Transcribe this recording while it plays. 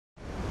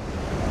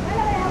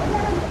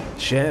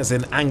Shares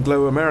in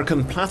Anglo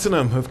American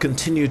platinum have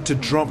continued to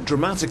drop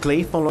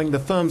dramatically following the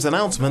firm's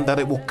announcement that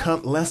it will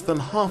cut less than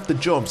half the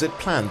jobs it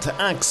planned to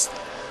axe.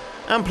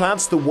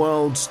 Amplats, the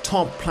world's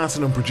top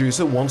platinum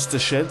producer, wants to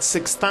shed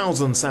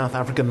 6,000 South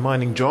African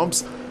mining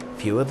jobs,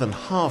 fewer than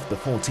half the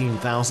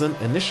 14,000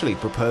 initially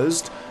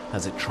proposed,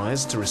 as it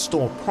tries to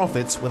restore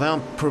profits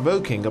without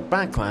provoking a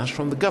backlash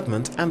from the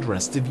government and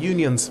restive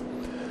unions.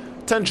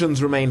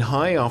 Tensions remain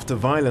high after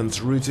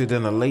violence rooted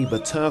in a labour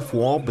turf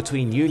war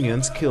between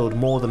unions killed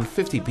more than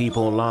 50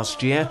 people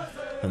last year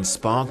and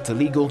sparked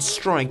illegal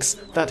strikes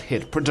that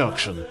hit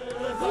production.